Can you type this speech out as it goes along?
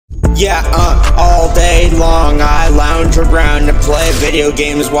Yeah, all day long I lounge around and play video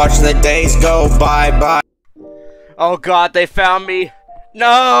games, watching the days go by. Oh god, they found me.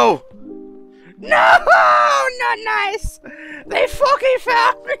 No! No! Not nice! They fucking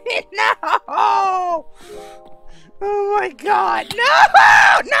found me! No! Oh my god, no!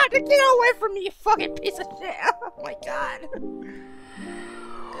 Not to get away from me, you fucking piece of shit! Oh my god.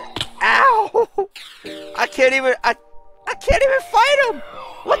 Ow! I can't even fight him!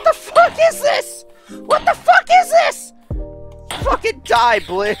 What the fuck is this? What the fuck is this? Fucking die,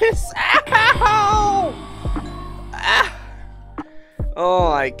 Bliss! Ow! Ah.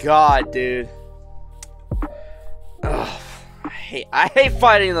 Oh my god, dude. Ugh. I hate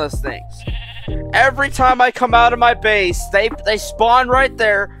fighting those things. Every time I come out of my base, they spawn right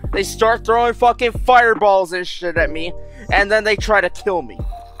there. They start throwing fucking fireballs and shit at me, and then they try to kill me.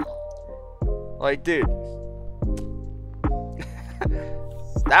 Like, dude.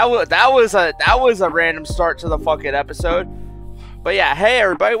 that was a random start to the fucking episode. But yeah, hey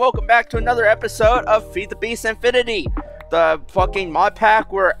everybody, welcome back to another episode of Feed the Beast Infinity, the fucking mod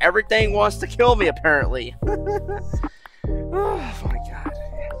pack where everything wants to kill me apparently. Oh my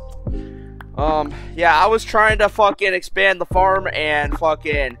god. Yeah, I was trying to fucking expand the farm and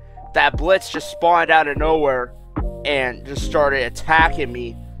fucking that blitz just spawned out of nowhere and just started attacking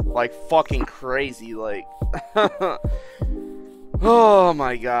me like fucking crazy, like. Oh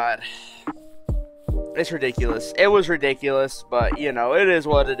my god. It's ridiculous. It was ridiculous, but you know, it is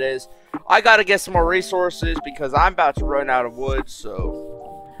what it is. I gotta get some more resources because I'm about to run out of wood,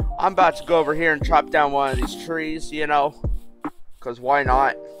 so I'm about to go over here and chop down one of these trees, you know, because why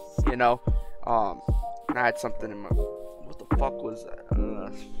not, you know. And I had something in my, what the fuck was that? Who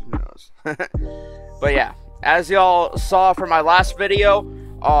knows. But yeah, as y'all saw from my last video,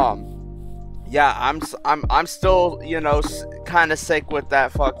 yeah, I'm still, you know, kind of sick with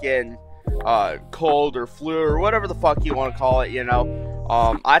that fucking cold or flu or whatever the fuck you want to call it, you know.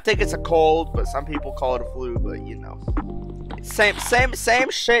 I think it's a cold, but some people call it a flu, but you know, same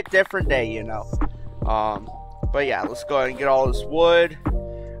shit, different day, you know. But yeah, let's go ahead and get all this wood,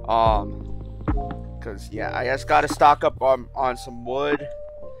 cause yeah, I just gotta stock up on some wood.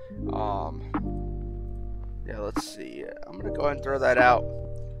 Yeah, let's see. I'm gonna go ahead and throw that out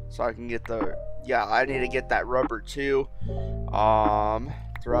so I can get the, yeah, I need to get that rubber too.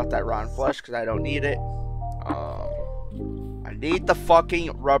 Throw out that rotten flesh because I don't need it. I need the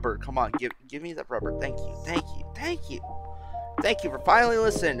fucking rubber. Come on, give me the rubber. Thank you for finally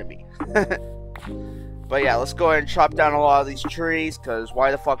listening to me. But yeah, let's go ahead and chop down a lot of these trees because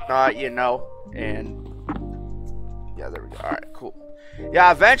why the fuck not, you know. And yeah, there we go. All right, cool.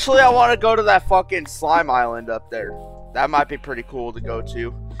 Yeah, eventually I want to go to that fucking slime island up there. That might be pretty cool to go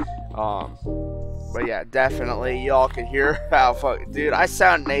to. But yeah, definitely y'all can hear how dude, I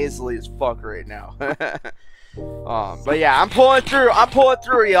sound nasally as fuck right now. But yeah, I'm pulling through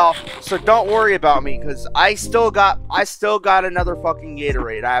y'all, so don't worry about me because I still got another fucking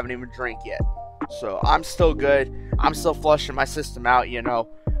Gatorade I haven't even drank yet, so I'm still good. I'm still flushing my system out, you know.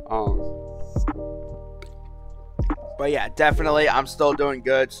 But yeah, definitely I'm still doing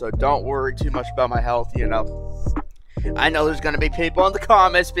good, so don't worry too much about my health, you know. I know there's gonna be people in the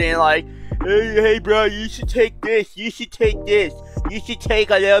comments being like, hey bro, you should take this, you should take this, you should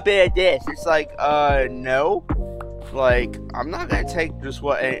take a little bit of this. It's like, no. Like, I'm not gonna take just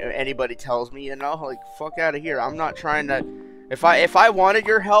what anybody tells me, you know? Like, fuck out of here. I'm not trying to, if I wanted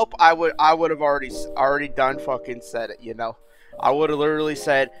your help, I would have already done fucking said it, you know? I would have literally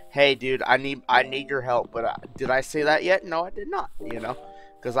said, hey dude, I need your help, but did I say that yet? No, I did not, you know?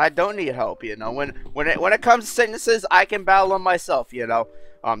 Because I don't need help, you know. When it comes to sicknesses, I can battle them myself, you know.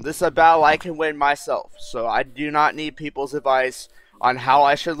 This is a battle I can win myself, so I do not need people's advice on how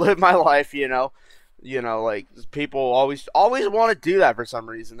I should live my life, you know. You know, like, people always want to do that for some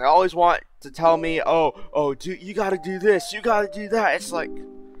reason. They always want to tell me, oh, dude, you gotta do this, you gotta do that. It's like,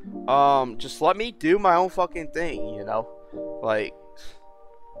 just let me do my own fucking thing, you know. Like,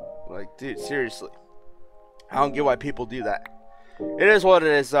 dude, seriously, I don't get why people do that. It is what it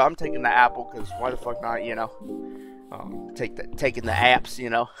is, though. I'm taking the apple, because why the fuck not, you know? Taking the apps, you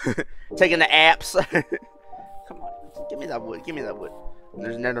know? Taking the apps. Come on, give me that wood, give me that wood.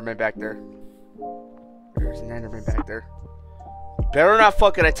 There's an enderman back there. There's an enderman back there. You better not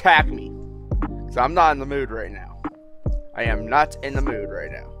fucking attack me, because I'm not in the mood right now. I am not in the mood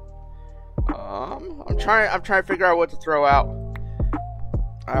right now. I'm trying to figure out what to throw out.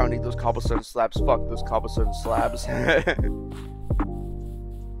 I don't need those cobblestone slabs. Fuck those cobblestone slabs. Alright.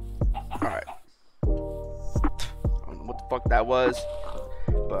 I don't know what the fuck that was,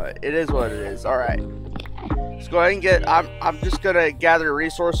 but it is what it is. Alright. let's go ahead and get. I'm just gonna gather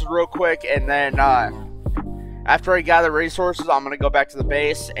resources real quick, and then after I gather resources, I'm gonna go back to the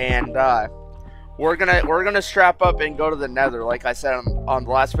base, and we're gonna strap up and go to the Nether. Like I said on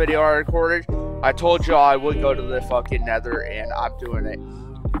the last video I recorded, I told y'all I would go to the fucking Nether, and I'm doing it.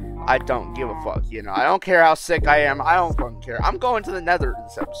 I don't give a fuck, you know. I don't care how sick I am. I don't fucking care. I'm going to the Nether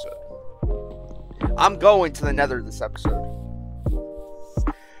this episode. I'm going to the Nether this episode.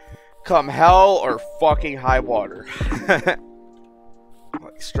 Come hell or fucking high water. Like,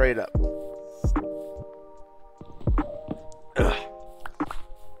 straight up. Ugh.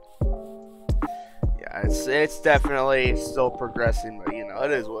 Yeah, it's definitely still progressing, but you know,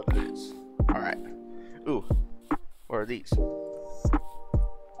 it is what it is. Alright. Ooh. What are these?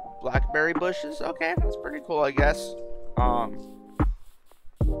 Blackberry bushes? Okay, that's pretty cool, I guess.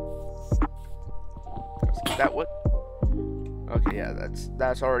 Let's get that wood. Okay, yeah,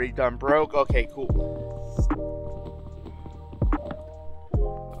 that's already done broke. Okay, cool.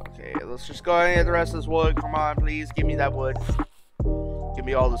 Okay, let's just go ahead and get the rest of this wood. Come on, please, give me that wood. Give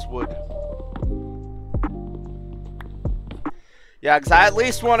me all this wood. Yeah, because I at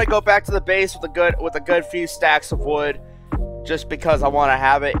least want to go back to the base with a good few stacks of wood, just because I want to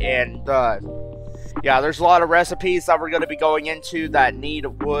have it. And yeah, there's a lot of recipes that we're going to be going into that need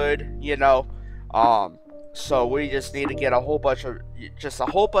wood, you know. So we just need to get a whole bunch of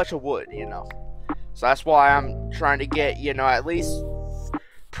wood, you know. So that's why I'm trying to get, you know, at least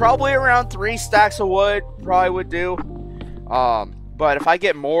probably around 3 stacks of wood probably would do. But if I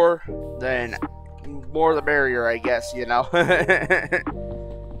get more, then more the merrier, I guess, you know.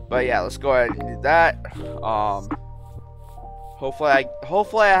 But yeah, let's go ahead and do that.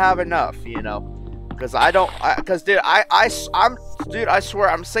 Hopefully I have enough, you know. Because dude, I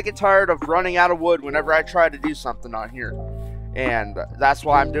swear I'm sick and tired of running out of wood whenever I try to do something on here. And that's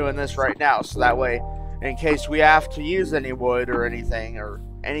why I'm doing this right now, so that way, in case we have to use any wood or anything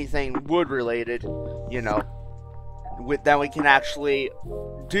wood related, you know, then we can actually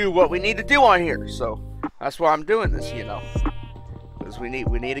do what we need to do on here. So that's why I'm doing this, you know, because we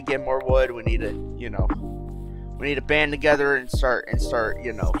need to get more wood. We need to, you know, we need to band together and start,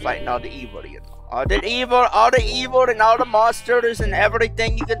 you know, fighting all the evil, you know. All the evil and all the monsters and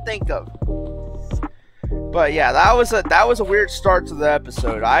everything you can think of. But yeah, that was a weird start to the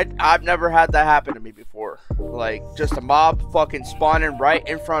episode. I've never had that happen to me before. Like, just a mob fucking spawning right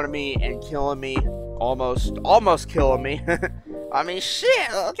in front of me and killing me, almost killing me. I mean,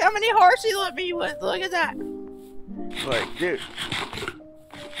 shit, look how many hearts he left me with. Look at that. Like, dude.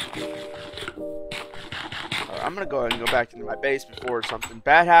 Alright, I'm gonna go ahead and go back into my base before something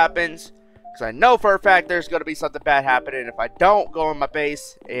bad happens. Because I know for a fact there's going to be something bad happening if I don't go in my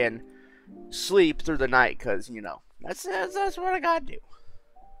base and sleep through the night. Because, you know, that's what I got to do.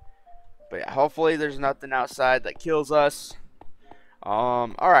 But yeah, hopefully there's nothing outside that kills us.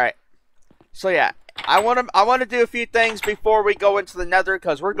 Alright. So yeah, I want to do a few things before we go into the Nether.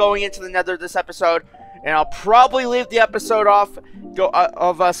 Because we're going into the Nether this episode. And I'll probably leave the episode off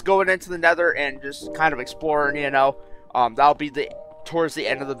of us going into the Nether and just kind of exploring, you know. That'll be towards the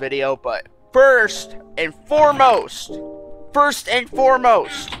end of the video, but first and foremost,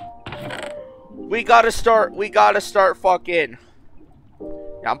 we gotta start fucking,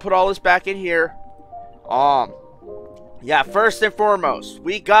 yeah, I'm put all this back in here. Yeah, first and foremost,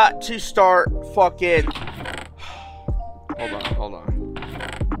 we got to start fucking, hold on,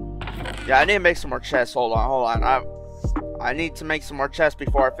 yeah, I need to make some more chests, hold on, I need to make some more chests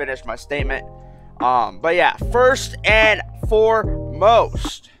before I finish my statement. But yeah, first and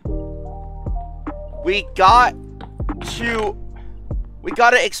foremost, we got to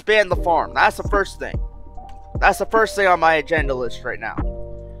expand the farm. That's the first thing. That's the first thing on my agenda list right now.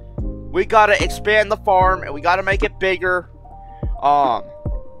 We gotta expand the farm and we gotta make it bigger.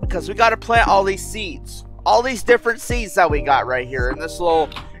 Because we gotta plant all these seeds. All these different seeds that we got right here in this little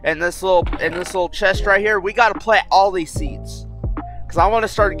chest right here. We gotta plant all these seeds. Because I want to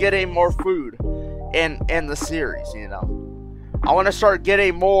start getting more food in the series, you know. I want to start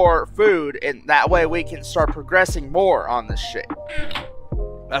getting more food, and that way we can start progressing more on this shit.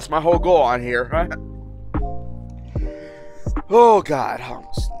 That's my whole goal on here. Oh god,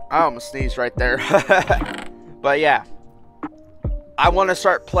 I almost sneezed right there. But yeah, I want to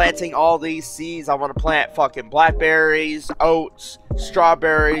start planting all these seeds. I want to plant fucking blackberries, oats,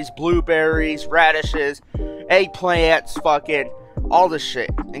 strawberries, blueberries, radishes, eggplants, fucking all this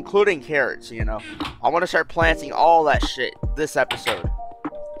shit, including carrots, you know. I want to start planting all that shit this episode.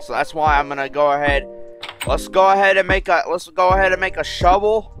 So that's why I'm gonna go ahead. Let's go ahead and make a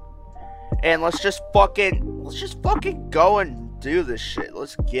shovel, and let's just fucking go and do this shit.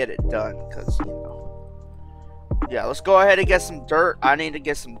 Let's get it done, cause you know, Yeah, let's go ahead and get some dirt. I need to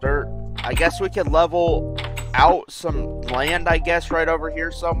get some dirt. I guess we can level out some land, I guess, right over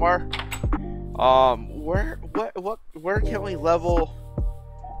here somewhere. Where can we level?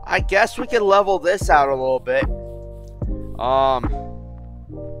 I guess we can level this out a little bit.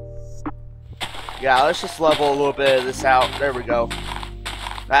 Yeah, let's just level a little bit of this out. There we go.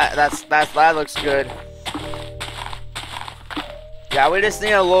 That looks good. Yeah, we just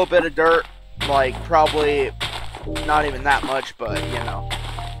need a little bit of dirt, like probably not even that much, but you know,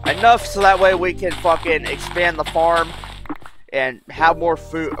 enough so that way we can fucking expand the farm and have more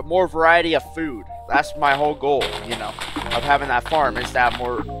food, more variety of food. That's my whole goal, you know, of having that farm, is to have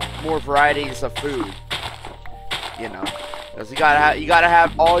more varieties of food. You know, because you gotta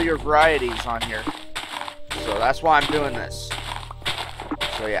have all your varieties on here. So that's why I'm doing this.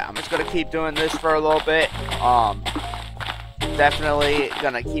 So yeah, I'm just gonna keep doing this for a little bit. Definitely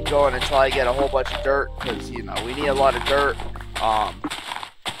gonna keep going until I get a whole bunch of dirt, because you know we need a lot of dirt.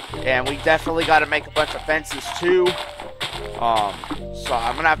 And we definitely got to make a bunch of fences too. So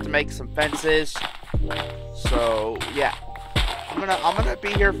I'm gonna have to make some fences. So yeah, I'm gonna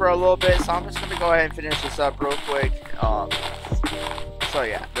be here for a little bit. So I'm just gonna go ahead and finish this up real quick. So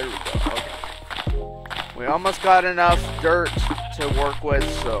yeah, there we go. Okay, we almost got enough dirt to work with.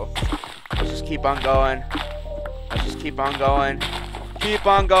 So let's just keep on going. Let's just keep on going. Keep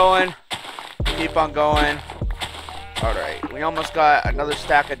on going. Keep on going. Alright, we almost got another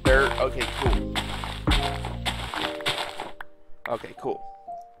stack of dirt. Okay, cool. Okay, cool.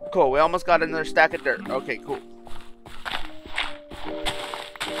 Cool, we almost got another stack of dirt. Okay, cool.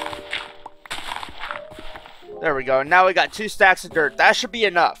 There we go. Now we got 2 stacks of dirt. That should be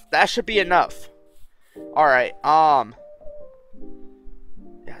enough. That should be enough. Alright, yeah,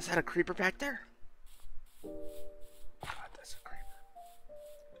 is that a creeper back there? God, that's a creeper.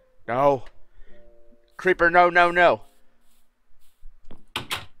 No. Creeper, no, no, no.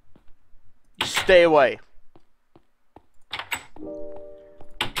 Stay away.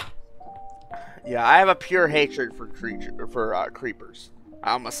 Yeah, I have a pure hatred for creepers.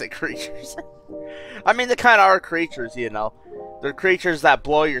 I almost say creatures. I mean, they kind of are creatures, you know. They're creatures that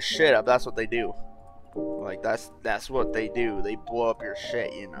blow your shit up. That's what they do. Like, that's what they do. They blow up your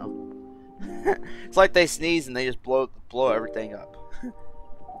shit, you know. It's like they sneeze and they just blow everything up.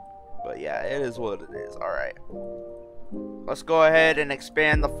 But yeah, it is what it is. Alright. Let's go ahead and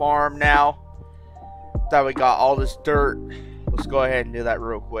expand the farm now that we got all this dirt. Let's go ahead and do that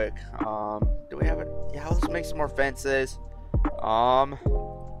real quick. Do we have it? Yeah, let's make some more fences. Yeah,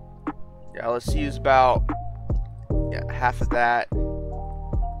 let's use about half of that.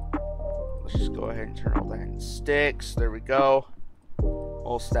 Let's just go ahead and turn all that into sticks. There we go.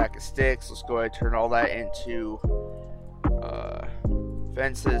 Whole stack of sticks. Let's go ahead and turn all that into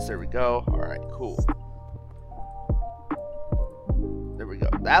fences. There we go. Alright, cool. There we go.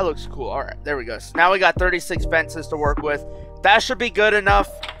 That looks cool. Alright, there we go. So now we got 36 fences to work with. That should be good enough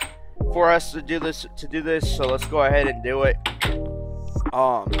for us to do this. So let's go ahead and do it.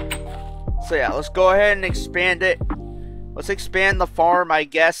 So yeah, let's go ahead and expand it. Let's expand the farm, I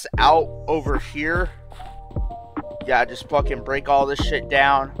guess, out over here. Yeah, just fucking break all this shit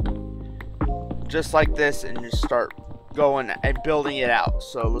down. Just like this, and just start going and building it out.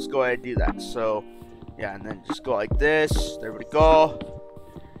 So let's go ahead and do that. So yeah, and then just go like this. There we go.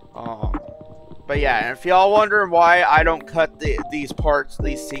 But yeah, and if y'all wondering why I don't cut these parts,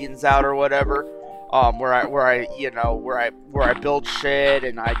 these scenes out or whatever, where I build shit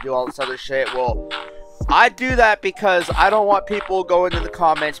and I do all this other shit, well, I do that because I don't want people going in the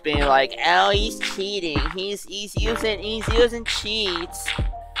comments being like, "Oh, he's cheating. He's using cheats."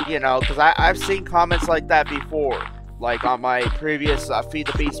 You know, because I've seen comments like that before, like on my previous Feed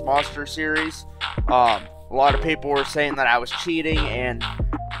the Beast Monster series. A lot of people were saying that I was cheating, and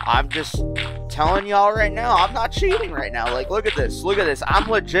I'm just telling y'all right now, I'm not cheating right now. Like, look at this. Look at this. I'm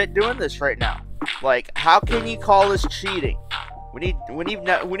legit doing this right now. Like, how can you call this cheating? We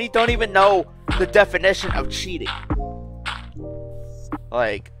don't even know the definition of cheating.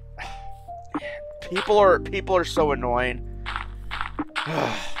 Like, people are so annoying.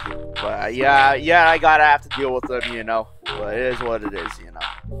 But yeah, I gotta have to deal with them, you know. But it is what it is, you know.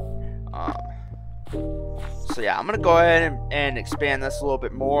 So yeah, I'm gonna go ahead and expand this a little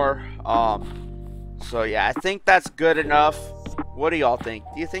bit more. So yeah, I think that's good enough. What do y'all think?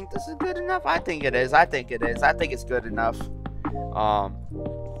 Do you think this is good enough? I think it is. I think it is. I think it's good enough.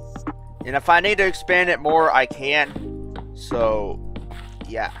 And if I need to expand it more, I can. So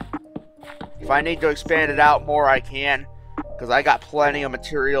yeah, if I need to expand it out more, I can, because I got plenty of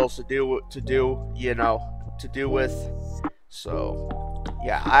materials to do with. So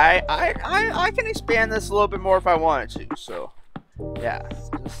yeah, I can expand this a little bit more if I wanted to. So, yeah,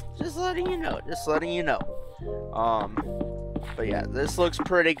 just letting you know, just letting you know. But yeah, this looks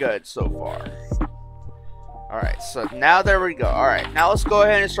pretty good so far. Alright, so now there we go. Alright, now let's go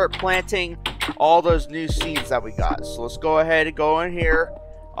ahead and start planting all those new seeds that we got. So let's go ahead and go in here.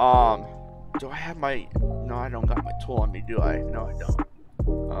 Do I have my... No, I don't got my tool on me, do I? No, I don't.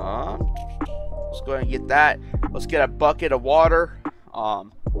 Let's go ahead and get that. Let's get a bucket of water,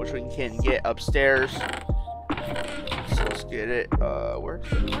 which we can get upstairs. So let's get it. Where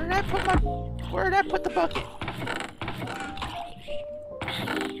did I put the bucket?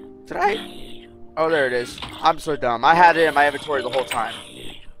 Did I? Oh, there it is. I'm so dumb. I had it in my inventory the whole time.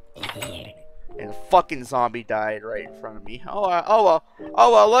 And a fucking zombie died right in front of me. Oh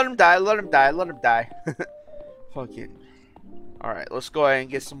well, let him die, let him die. Fucking. Alright, let's go ahead and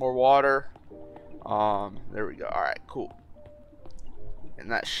get some more water. There we go. Alright, cool.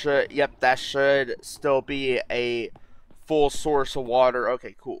 And that should, yep, that should still be a full source of water.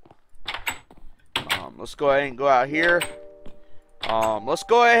 Okay, cool. Let's go ahead and go out here. Let's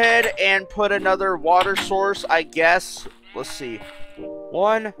go ahead and put another water source, I guess. Let's see.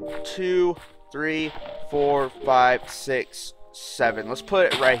 1, 2, 3, 4, 5, 6, 7. Let's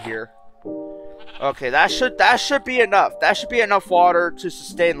put it right here. Okay, that should be enough. That should be enough water to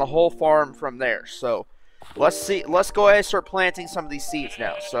sustain the whole farm from there. So, let's see. Let's go ahead and start planting some of these seeds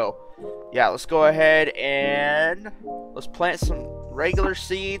now. So, yeah, let's go ahead and let's plant some regular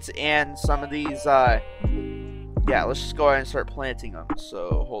seeds and some of these. Yeah, let's just go ahead and start planting them.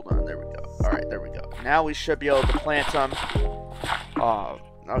 So, hold on. There we go. All right, there we go. Now we should be able to plant them.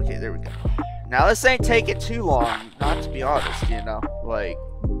 Okay, there we go. Now this ain't taking too long, not to be honest. You know, like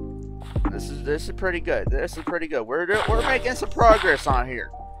this is pretty good. This is pretty good. We're making some progress on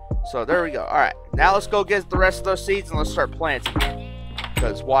here. So there we go. All right, now let's go get the rest of those seeds and let's start planting.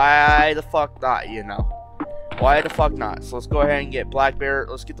 Because why the fuck not? You know, why the fuck not? So let's go ahead and get blackberry.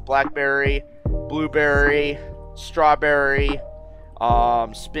 Let's get the blackberry, blueberry, strawberry,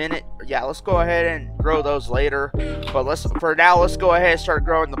 spinach. Yeah, let's go ahead and grow those later. But for now, let's go ahead and start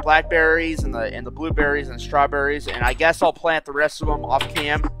growing the blackberries and the blueberries and strawberries. And I guess I'll plant the rest of them off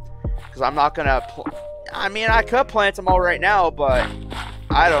cam because I'm not gonna. I mean, I could plant them all right now, but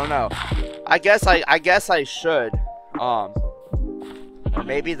I don't know. I guess I should. Or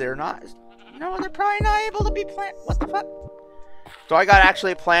maybe they're not. No, they're probably not able to be planted. What the fuck? Do I gotta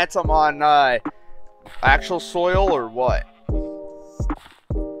actually plant them on actual soil or what?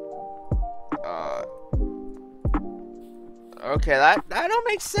 Okay, that don't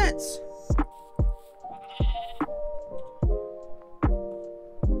make sense.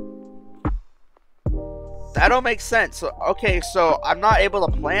 That don't make sense. Okay, so I'm not able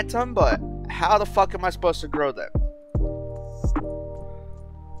to plant them, but how the fuck am I supposed to grow them?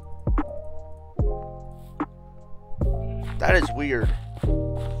 That is weird.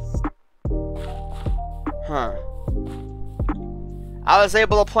 Huh. I was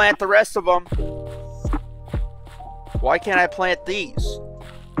able to plant the rest of them. Why can't I plant these?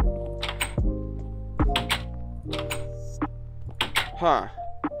 Huh.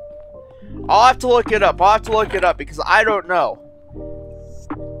 I'll have to look it up. I'll have to look it up because I don't know.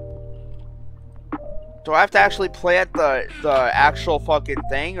 Do I have to actually plant the actual fucking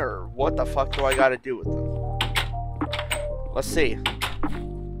thing, or what the fuck do I gotta do with them? Let's see.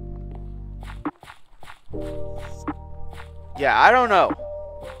 Yeah, I don't know.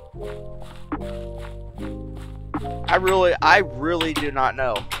 I really do not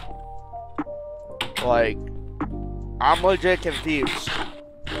know. Like, I'm legit confused.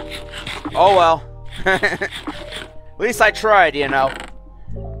 Oh well. At least I tried, you know.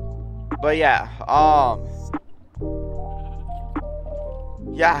 But yeah,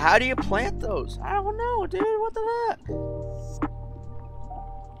 yeah, how do you plant those? I don't know, dude. What the heck?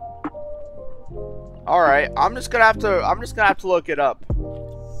 Alright, I'm just gonna have to look it up.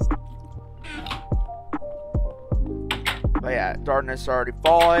 But yeah, darkness already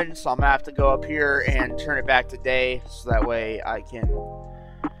fallen, so I'm gonna have to go up here and turn it back to day, so that way I can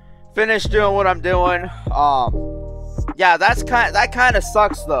finish doing what I'm doing. Yeah, that kind of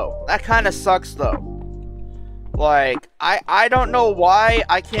sucks though. That kind of sucks though. Like, I don't know why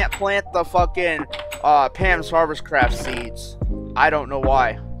I can't plant the fucking Pam's Harvest Craft seeds. I don't know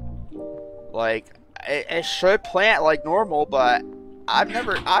why. Like, it should plant like normal, but I've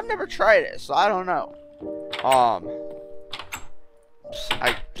never tried it, so I don't know.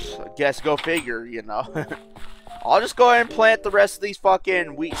 I guess go figure, you know. I'll just go ahead and plant the rest of these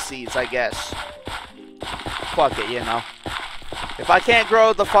fucking wheat seeds, I guess. Fuck it, you know. If I can't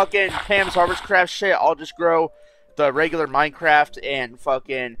grow the fucking Pam's Harvest Craft shit, I'll just grow the regular Minecraft and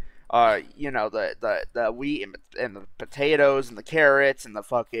fucking you know, the wheat and the potatoes and the carrots and the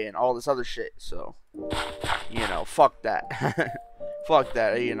fucking all this other shit. So, you know, fuck that. Fuck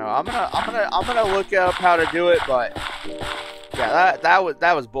that. You know, I'm gonna look up how to do it, but yeah, that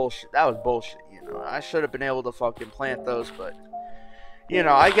was bullshit. That was bullshit. You know, I should have been able to fucking plant those, but you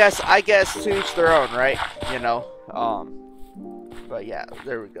know, I guess to each their own, right? You know, but yeah,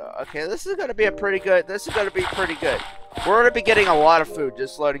 there we go. Okay, this is gonna be pretty good. We're gonna be getting a lot of food,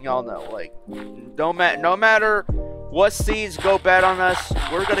 just letting y'all know. Like, no matter what seeds go bad on us,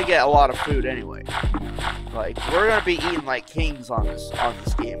 we're gonna get a lot of food anyway. Like, we're gonna be eating like kings on this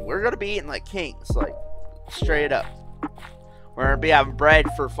game. We're gonna be eating like kings, like straight up. We're gonna be having bread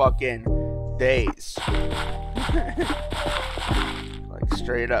for fucking days. Like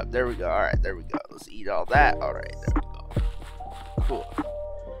straight up. There we go. All right, there we go. Let's eat all that. All right, there we go. Cool.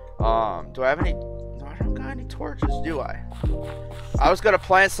 Do I have any? No, I don't got any torches, do I? I was gonna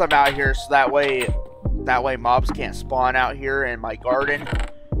plant some out here so that way mobs can't spawn out here in my garden.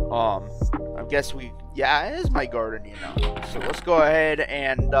 I guess yeah, it is my garden, you know. So let's go ahead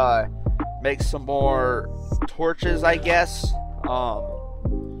and make some more torches, I guess. Yeah,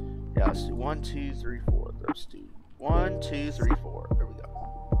 let's do 1, 2, 3, 4. Let's do 1, 2, 3, 4. There we go.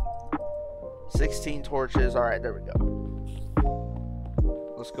 16 torches. All right, there we go.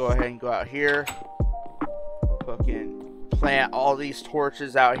 Let's go ahead and go out here. Fucking plant all these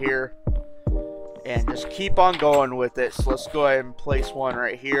torches out here. And just keep on going with it. So let's go ahead and place one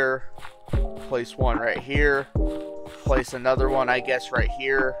right here. Place one right here. Place another one, I guess, right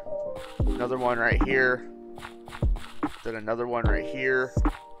here. Another one right here. Then another one right here.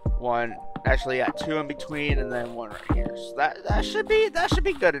 One, actually, yeah, 2 in between, and then 1 right here. So that should be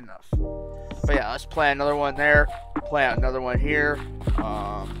good enough. But yeah, let's plant another one there. Plant another one here.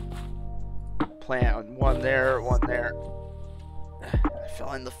 Plant one there, one there. I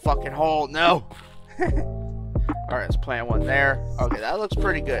fell in the fucking hole. No. Alright, let's plant one there. Okay, that looks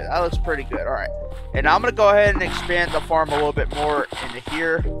pretty good. That looks pretty good. Alright. And I'm going to go ahead and expand the farm a little bit more into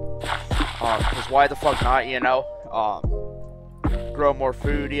here. Because why the fuck not, you know? Grow more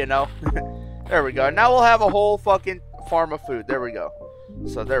food, you know? There we go. Now we'll have a whole fucking farm of food. There we go.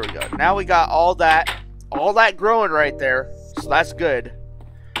 So there we go. Now we got all that growing right there. So that's good.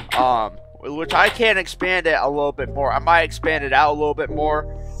 Which I can expand it a little bit more. I might expand it out a little bit more.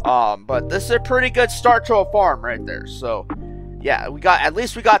 But this is a pretty good start to a farm right there. So yeah, at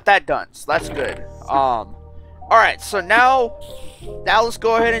least we got that done. So that's good. Alright, so now let's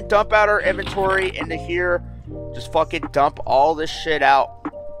go ahead and dump out our inventory into here. Just fucking dump all this shit out.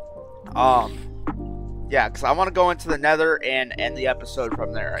 Yeah, because I want to go into the nether and end the episode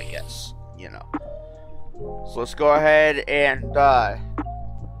from there, I guess. You know. So let's go ahead and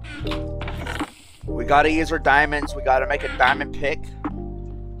we gotta use our diamonds. We gotta make a diamond pick.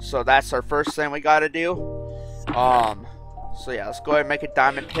 So that's our first thing we gotta do. So yeah, let's go ahead and make a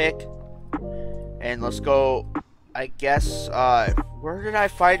diamond pick. And let's go, I guess, where did I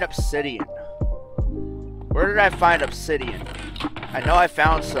find obsidian? Where did I find obsidian? I know I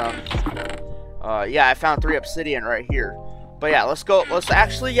found some. Yeah, I found 3 obsidian right here. But yeah, let's go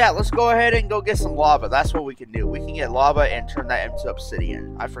ahead and go get some lava. That's what we can do. We can get lava and turn that into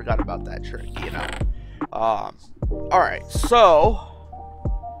obsidian. I forgot about that trick, you know. Alright, so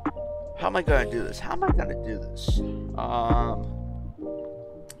how am I gonna do this? I'm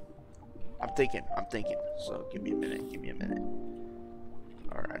thinking. So give me a minute.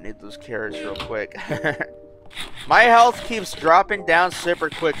 Alright, I need those carrots real quick. My health keeps dropping down super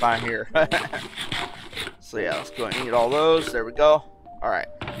quick on here. So yeah, let's go and eat all those. There we go. Alright.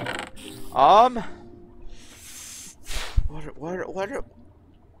 What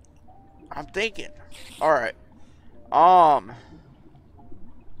I'm thinking. Alright. I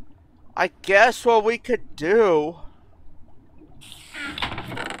guess what we could do.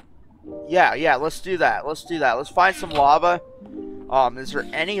 Yeah, let's do that. Let's find some lava. Is there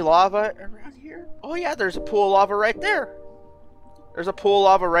any lava around here? Oh yeah, there's a pool of lava right there. Let's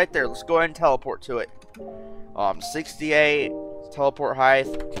go ahead and teleport to it. 68 teleport height.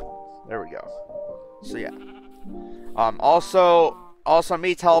 There we go. So yeah. Also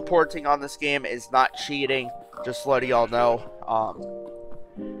me teleporting on this game is not cheating. Just letting y'all know.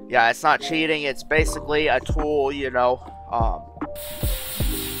 Yeah, it's not cheating. It's basically a tool, you know.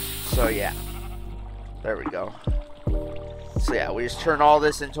 So yeah. There we go. So yeah, we just turn all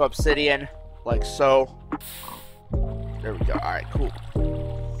this into obsidian, like so. There we go. Alright, cool.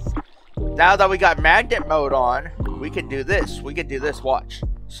 Now that we got magnet mode on, we can do this. Watch.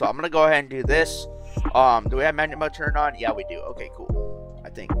 So I'm gonna go ahead and do this. Do we have magnet mode turned on? Yeah, we do. Okay, cool. I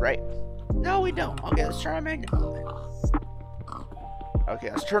think, right? No, we don't. Okay, let's try magnet mode. Okay,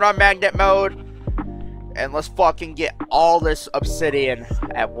 let's turn on magnet mode. And let's fucking get all this obsidian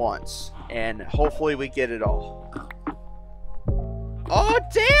at once. And hopefully we get it all. Oh,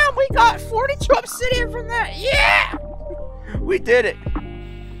 damn! We got 42 obsidian from that! Yeah! We did it.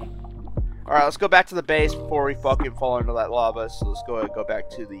 Alright, let's go back to the base before we fucking fall into that lava. So let's go ahead and go back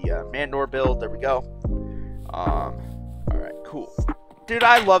to the Mandor build. There we go. Alright, cool. Dude,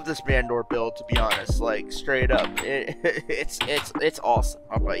 I love this Mandor build, to be honest. Like, straight up. It's awesome.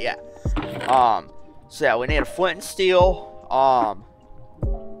 But yeah. So yeah, we need a flint and steel.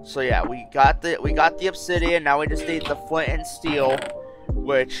 So yeah, we got the obsidian. Now we just need the flint and steel,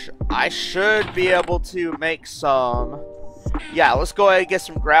 which I should be able to make some. Yeah, let's go ahead and get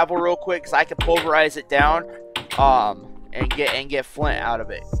some gravel real quick, cause I can pulverize it down, and get flint out of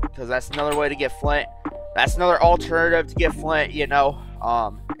it, cause that's another way to get flint. That's another alternative to get flint, you know.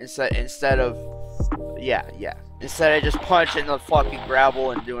 Instead of just punching the fucking gravel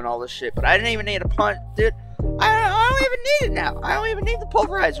and doing all this shit. But I didn't even need a punch, dude. I don't even need it now. I don't even need the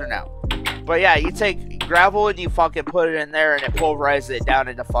pulverizer now. But yeah, you take gravel and you fucking put it in there and it pulverizes it down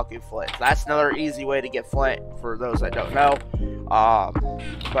into fucking flint. That's another easy way to get flint for those that don't know.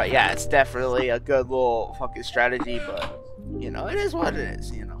 But yeah, it's definitely a good little fucking strategy. But you know, it is what it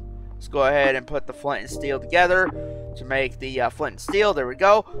is. You know, let's go ahead and put the flint and steel together to make the flint and steel. There we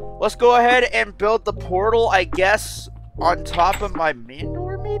go. Let's go ahead and build the portal, I guess, on top of my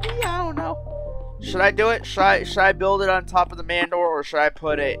Mandor, maybe? I don't know. Should I do it? Should I build it on top of the Mandor, or should I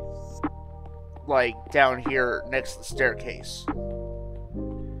put it like down here next to the staircase?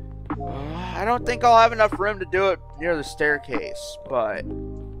 I don't think I'll have enough room to do it near the staircase, but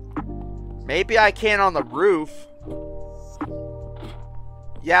maybe I can on the roof.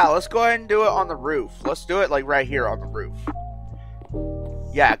 Yeah, let's go ahead and do it on the roof. Let's do it like right here on the roof.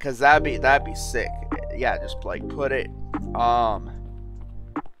 Yeah, cause that'd be sick. Yeah, just like put it.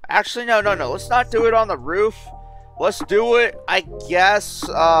 Actually, no. Let's not do it on the roof. Let's do it, I guess.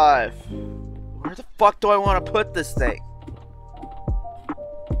 Where the fuck do I want to put this thing?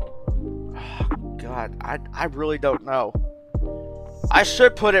 Oh, God, I really don't know. I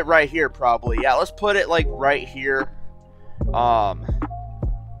should put it right here, probably. Yeah, let's put it like right here.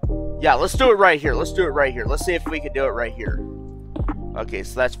 Yeah, let's do it right here. Let's do it right here. Let's see if we can do it right here. Okay,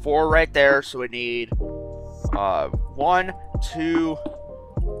 so that's 4 right there. So we need 1, 2,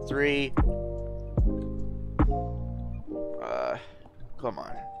 3. Come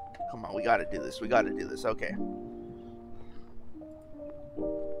on. Come on, we gotta do this. We gotta do this. Okay.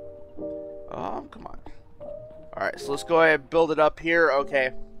 Come on. Alright, so let's go ahead and build it up here.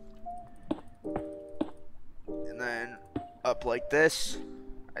 Okay. And then up like this.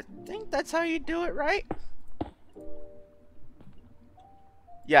 I think that's how you do it, right?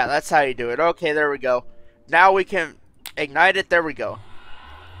 Yeah, that's how you do it. Okay, there we go. Now we can ignite it. There we go.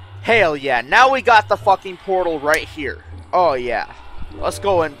 Hell yeah. Now we got the fucking portal right here. Oh yeah. Let's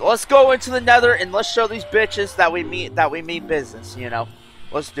go in. Let's go into the Nether and let's show these bitches that we mean business, you know.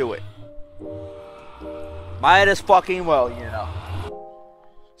 Let's do it. Might as fucking well, you know.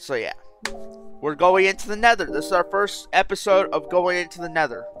 So yeah. We're going into the Nether. This is our first episode of going into the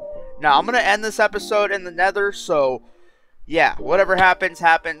Nether. Now, I'm going to end this episode in the Nether, so, yeah, whatever happens,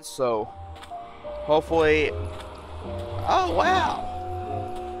 happens, so, hopefully, oh, wow.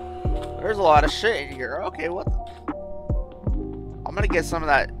 There's a lot of shit in here. Okay, what the, I'm going to get some of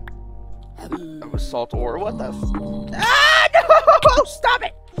that salt ore. What the, ah, no, stop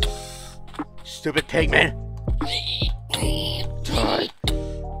it. Stupid pigman.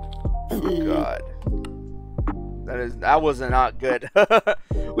 Oh god. That was not good.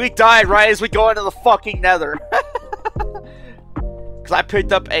 We died right as we go into the fucking Nether. Cause I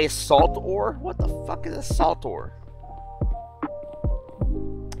picked up a salt ore? What the fuck is a salt ore?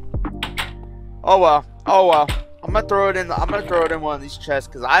 Oh well. Oh well. I'm gonna throw it in one of these chests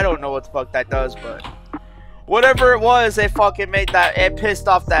because I don't know what the fuck that does, but whatever it was, it fucking made that, it pissed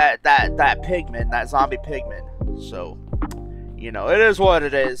off that pigman, that zombie pigman. So, you know, it is what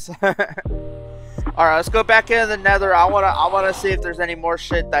it is. Alright, let's go back into the Nether. I wanna see if there's any more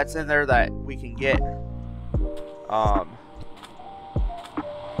shit that's in there that we can get. Oh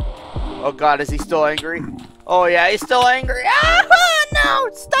god, is he still angry? Oh yeah, he's still angry. Ah no!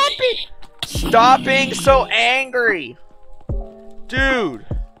 Stop it! Stop being so angry! Dude!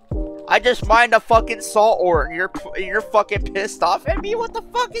 I just mined a fucking salt ore and you're fucking pissed off at me? What the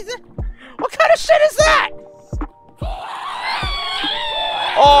fuck is it? What kind of shit is that?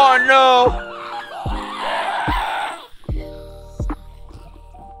 Oh no!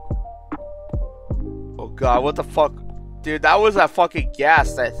 Oh god, what the fuck? Dude, that was that fucking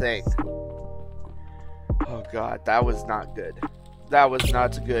gas, I think. Oh god, that was not good. That was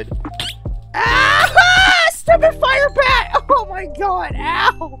not good. Ah! Stupid fire bat! Oh my god,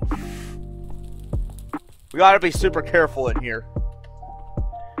 ow! We gotta be super careful in here.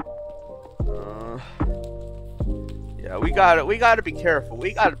 Yeah, we gotta be careful.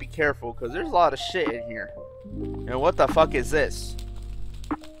 We gotta be careful, because there's a lot of shit in here. And what the fuck is this?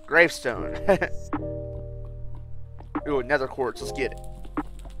 Gravestone. Ooh, nether quartz, let's get it.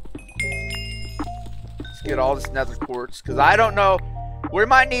 Let's get all this nether quartz, because I don't know. We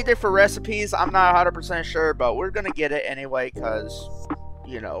might need it for recipes, I'm not 100% sure, but we're gonna get it anyway, because,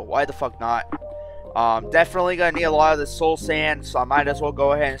 you know, why the fuck not? Definitely gonna need a lot of the soul sand, so I might as well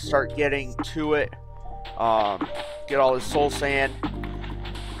go ahead and start getting to it. Get all this soul sand,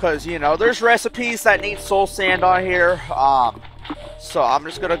 because, you know, there's recipes that need soul sand on here, so I'm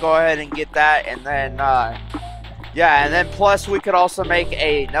just gonna go ahead and get that, and then, yeah, and then plus we could also make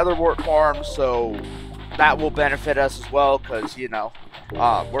a nether wart farm, so that will benefit us as well, because, you know,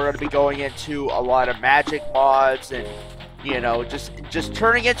 we're going to be going into a lot of magic mods, and, you know, just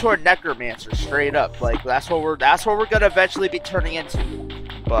turning into a necromancer straight up. Like, that's what we're going to eventually be turning into.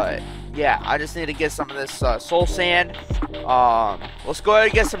 But yeah, I just need to get some of this soul sand. Let's go ahead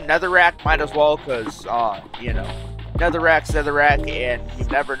and get some netherrack, might as well, because you know, netherrack's netherrack, and you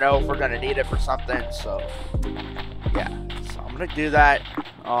never know if we're going to need it for something. So yeah, so I'm going to do that.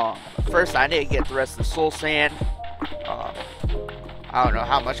 First I need to get the rest of the soul sand. I don't know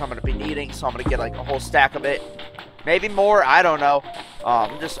how much I'm going to be needing, so I'm going to get like a whole stack of it. Maybe more, I don't know.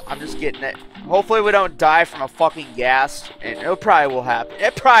 I'm just getting it. Hopefully we don't die from a fucking gas, and it probably will happen.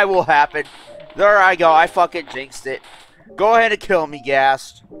 It probably will happen. There I go, I fucking jinxed it. Go ahead and kill me,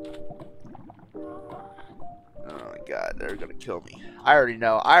 ghast. Oh my god, they're gonna kill me. I already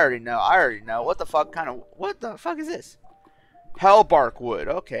know. What the fuck is this? Hellbark wood,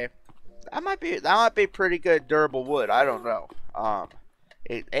 okay. That might be pretty good durable wood, I don't know.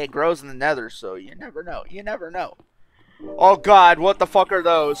 It grows in the nether, so you never know. You never know. Oh god, what the fuck are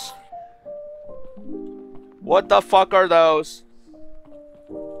those? What the fuck are those?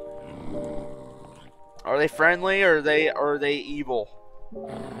 Are they friendly or are they evil?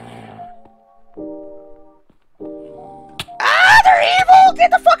 Ah, they're evil!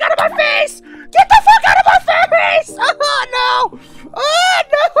 Get the fuck out of my face! Get the fuck out of my face! Oh no! Oh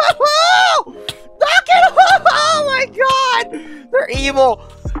no! Knock it off! Oh my god! They're evil!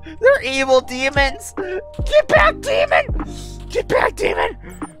 They're evil demons! Get back, demon! Get back, demon!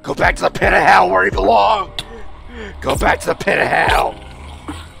 Go back to the pit of hell where you belong! Go back to the pit of hell!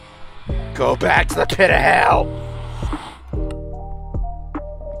 Go back to the pit of hell!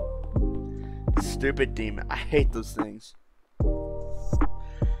 Stupid demon. I hate those things.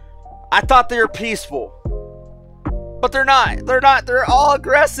 I thought they were peaceful. But they're not. They're not. They're all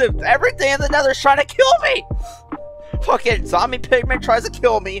aggressive. Everything in the nether's trying to kill me. Fucking zombie pigman tries to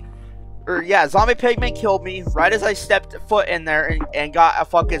kill me. Or yeah, zombie pigman killed me right as I stepped foot in there and got a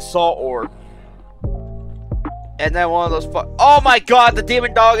fucking salt ore. And then one of those oh my god, the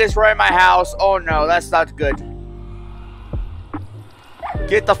demon dog is right in my house. Oh no, that's not good.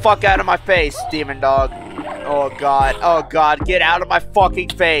 Get the fuck out of my face, demon dog. Oh god, get out of my fucking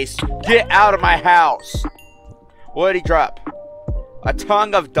face. Get out of my house. What did he drop? A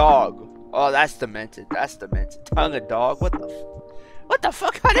tongue of dog. Oh, that's demented. That's demented. Tongue of dog? What the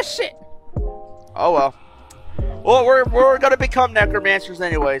fuck kind of shit? Oh well. Well, we're gonna become necromancers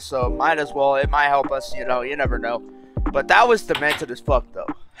anyway, so might as well. It might help us, you know. You never know. But that was demented as fuck, though.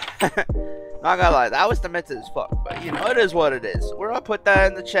 Not gonna lie, that was demented as fuck. But you know, it is what it is. We're gonna put that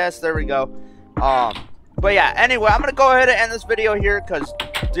in the chest. There we go. But yeah. Anyway, I'm gonna go ahead and end this video here, cause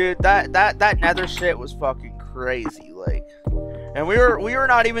dude, that nether shit was fucking crazy. Like, and we were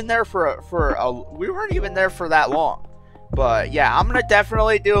not even there we weren't even there for that long. But yeah, I'm gonna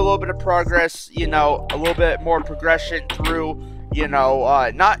definitely do a little bit of progress, you know, a little bit more progression through, you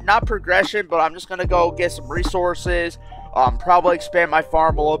know, not progression, but I'm just gonna go get some resources, probably expand my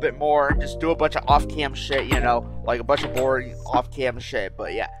farm a little bit more, and just do a bunch of off-cam shit, you know, like a bunch of boring off-cam shit.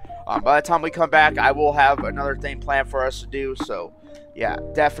 But yeah, by the time we come back, I will have another thing planned for us to do. So yeah,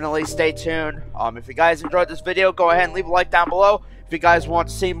 definitely stay tuned. If you guys enjoyed this video, go ahead and leave a like down below. If you guys want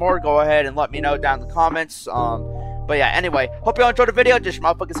to see more, go ahead and let me know down in the comments. But yeah, anyway, hope you all enjoyed the video. Just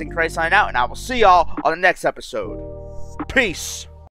motherfuckers in Christ signing out, and I will see y'all on the next episode. Peace.